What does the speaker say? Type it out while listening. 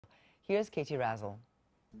Here's Katie Razzle.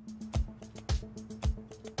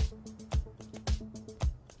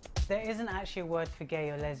 There isn't actually a word for gay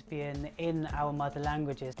or lesbian in our mother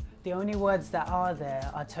languages. The only words that are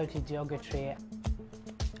there are totally derogatory.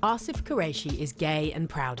 Asifa Quraishi is gay and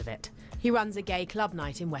proud of it. He runs a gay club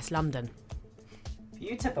night in West London.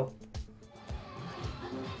 Beautiful.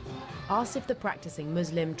 Asif, the practising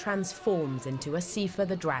Muslim, transforms into Asifa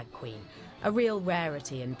the drag queen, a real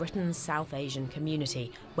rarity in Britain's South Asian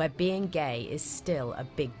community, where being gay is still a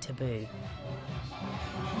big taboo.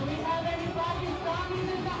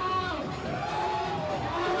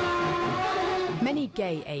 Many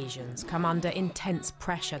gay Asians come under intense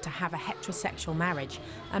pressure to have a heterosexual marriage,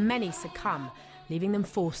 and many succumb, leaving them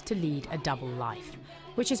forced to lead a double life,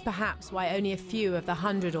 which is perhaps why only a few of the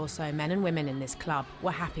 100 or so men and women in this club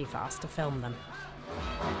were happy for us to film them.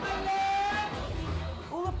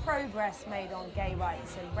 All the progress made on gay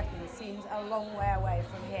rights in Britain seems a long way away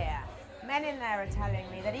from here. Men in there are telling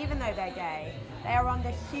me that even though they're gay, they are under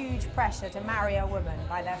huge pressure to marry a woman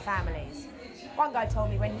by their families. One guy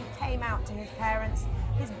told me when he came out to his parents,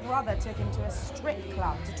 his brother took him to a strip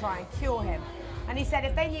club to try and cure him. And he said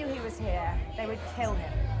if they knew he was here, they would kill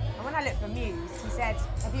him. And when I looked bemused, he said,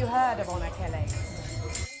 "Have you heard of honour killings?"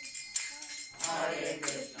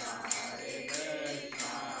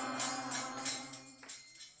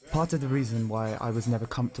 Part of the reason why I was never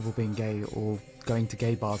comfortable being gay or going to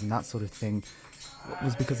gay bars and that sort of thing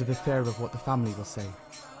was because of a fear of what the family will say.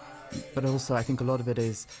 But also I think a lot of it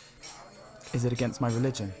is it against my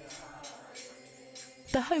religion?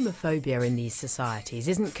 The homophobia in these societies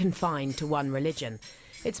isn't confined to one religion.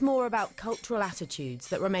 It's more about cultural attitudes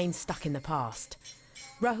that remain stuck in the past.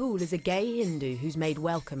 Rahul is a gay Hindu who's made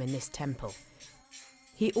welcome in this temple.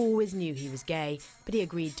 He always knew he was gay, but he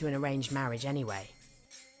agreed to an arranged marriage anyway.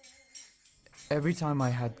 Every time I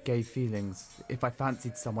had gay feelings, if I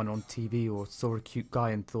fancied someone on TV or saw a cute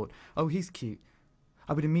guy and thought, oh, he's cute,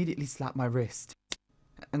 I would immediately slap my wrist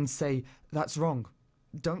and say, that's wrong.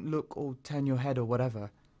 Don't look or turn your head or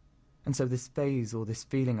whatever. And so this phase or this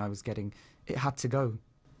feeling I was getting, it had to go.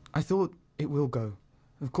 I thought, it will go.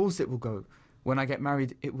 Of course it will go. When I get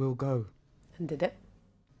married, it will go. And did it?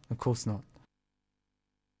 Of course not.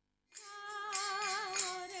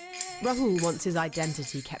 Rahul wants his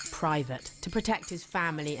identity kept private to protect his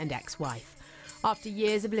family and ex-wife. After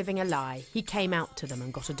years of living a lie, he came out to them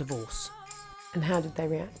and got a divorce. And how did they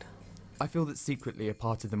react? I feel that secretly a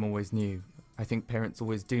part of them always knew. I think parents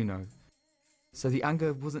always do know. So the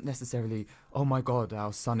anger wasn't necessarily, oh my God,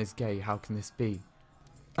 our son is gay, how can this be?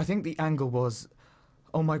 I think the anger was,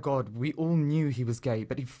 oh my God, we all knew he was gay,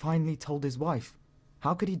 but he finally told his wife.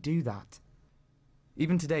 How could he do that?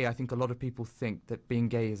 Even today, I think a lot of people think that being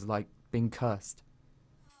gay is like being cursed.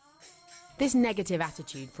 This negative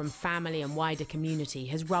attitude from family and wider community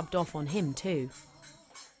has rubbed off on him too.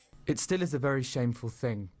 It still is a very shameful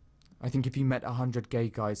thing. I think if you met 100 gay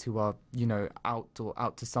guys who are, you know, out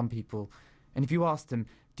to some people, and if you asked them,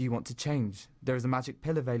 do you want to change? There is a magic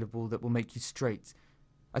pill available that will make you straight.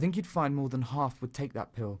 I think you'd find more than half would take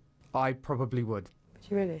that pill. I probably would. Would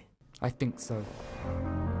you really? I think so.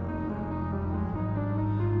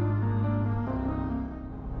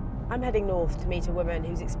 I'm heading north to meet a woman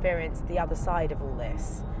who's experienced the other side of all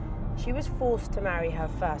this. She was forced to marry her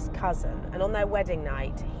first cousin, and on their wedding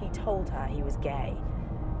night, he told her he was gay.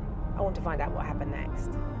 I want to find out what happened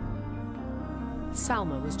next.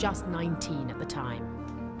 Salma was just 19 at the time.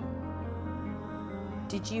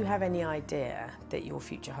 Did you have any idea that your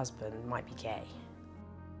future husband might be gay?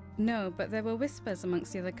 No, but there were whispers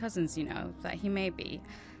amongst the other cousins, you know, that he may be.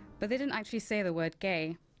 But they didn't actually say the word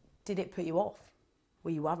gay. Did it put you off?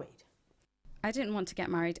 Were you worried? I didn't want to get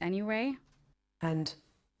married anyway. And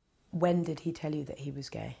when did he tell you that he was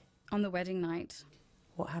gay? On the wedding night.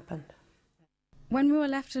 What happened? When we were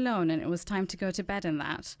left alone and it was time to go to bed and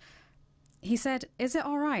that, he said, is it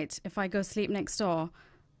all right if I go sleep next door?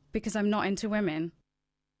 Because I'm not into women.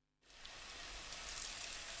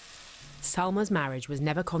 Salma's marriage was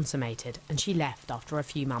never consummated and she left after a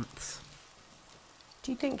few months.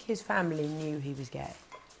 Do you think his family knew he was gay?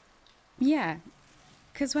 Yeah,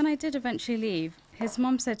 because when I did eventually leave, his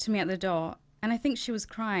mom said to me at the door, and I think she was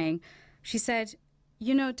crying, she said,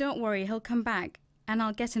 you know, don't worry, he'll come back and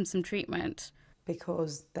I'll get him some treatment.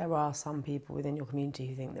 Because there are some people within your community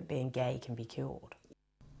who think that being gay can be cured.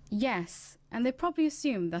 Yes, and they probably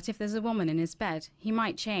assume that if there's a woman in his bed, he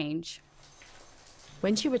might change.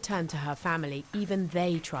 When she returned to her family, even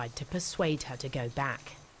they tried to persuade her to go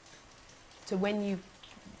back. So when you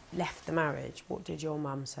left the marriage, what did your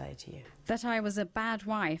mum say to you? That I was a bad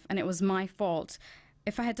wife and it was my fault.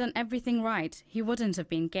 If I had done everything right, he wouldn't have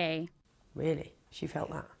been gay. Really? She felt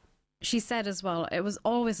that? She said as well, it was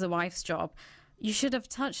always the wife's job. You should have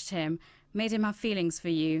touched him, made him have feelings for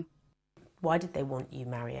you. Why did they want you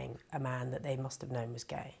marrying a man that they must have known was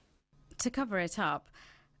gay? To cover it up.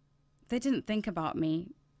 They didn't think about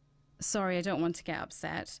me. Sorry, I don't want to get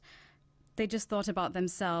upset. They just thought about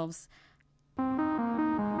themselves.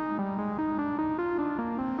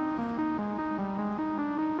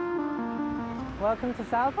 Welcome to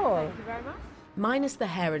Southall. Thank you very much. Minus the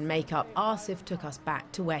hair and makeup, Asif took us back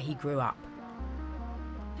to where he grew up.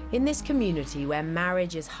 In this community where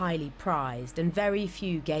marriage is highly prized and very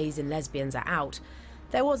few gays and lesbians are out,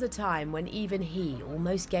 there was a time when even he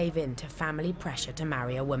almost gave in to family pressure to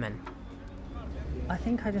marry a woman. I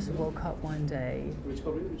think I just woke up one day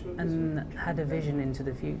and had a vision into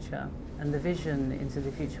the future. And the vision into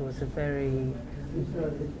the future was a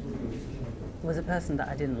person that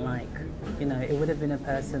I didn't like. You know, it would have been a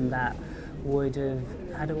person that would have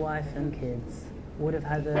had a wife and kids, would have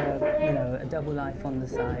had a double life on the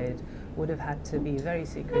side, would have had to be very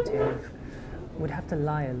secretive, would have to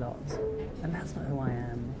lie a lot. And that's not who I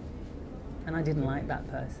am. And I didn't like that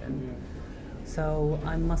person. So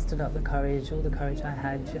I mustered up the courage, all the courage I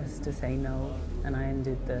had, just to say no, and I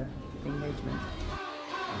ended the engagement.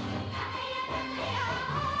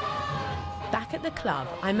 Back at the club,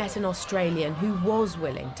 I met an Australian who was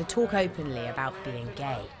willing to talk openly about being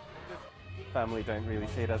gay. Family don't really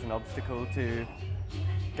see it as an obstacle to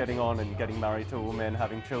getting on and getting married to a woman,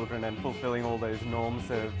 having children and fulfilling all those norms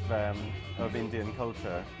of Indian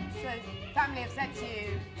culture. So family have said to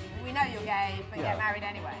you, we know you're gay, but get married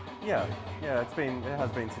anyway? Yeah, it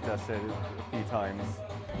has been suggested a few times.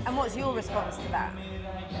 And what's your response to that?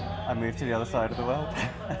 I moved to the other side of the world.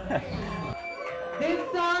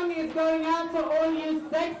 This song is going out to all you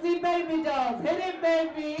sexy baby dolls. Hit it,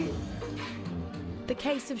 baby! The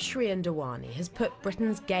case of Shrian Dewani has put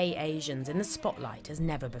Britain's gay Asians in the spotlight as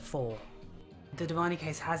never before. The Dewani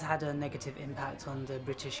case has had a negative impact on the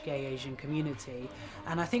British gay Asian community,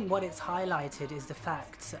 and I think what it's highlighted is the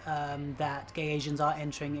fact that gay Asians are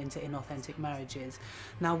entering into inauthentic marriages.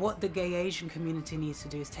 Now, what the gay Asian community needs to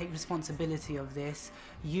do is take responsibility of this,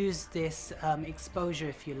 use this exposure,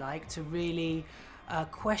 if you like, to really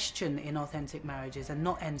question inauthentic marriages and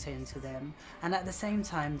not enter into them. And at the same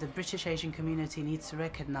time, the British Asian community needs to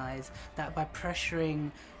recognise that by pressuring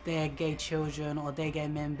their gay children or their gay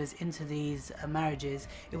members into these marriages,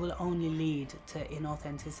 it will only lead to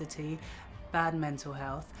inauthenticity, bad mental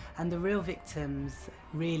health, and the real victims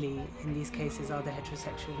really in these cases are the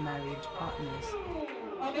heterosexual married partners.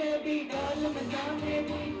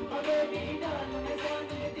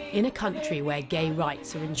 In a country where gay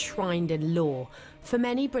rights are enshrined in law, for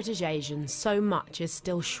many British Asians, so much is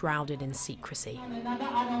still shrouded in secrecy.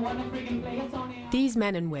 These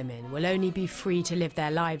men and women will only be free to live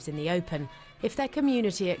their lives in the open if their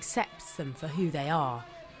community accepts them for who they are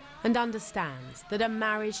and understands that a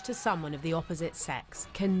marriage to someone of the opposite sex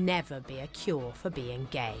can never be a cure for being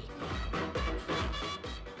gay.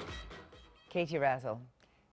 Katie Razzle.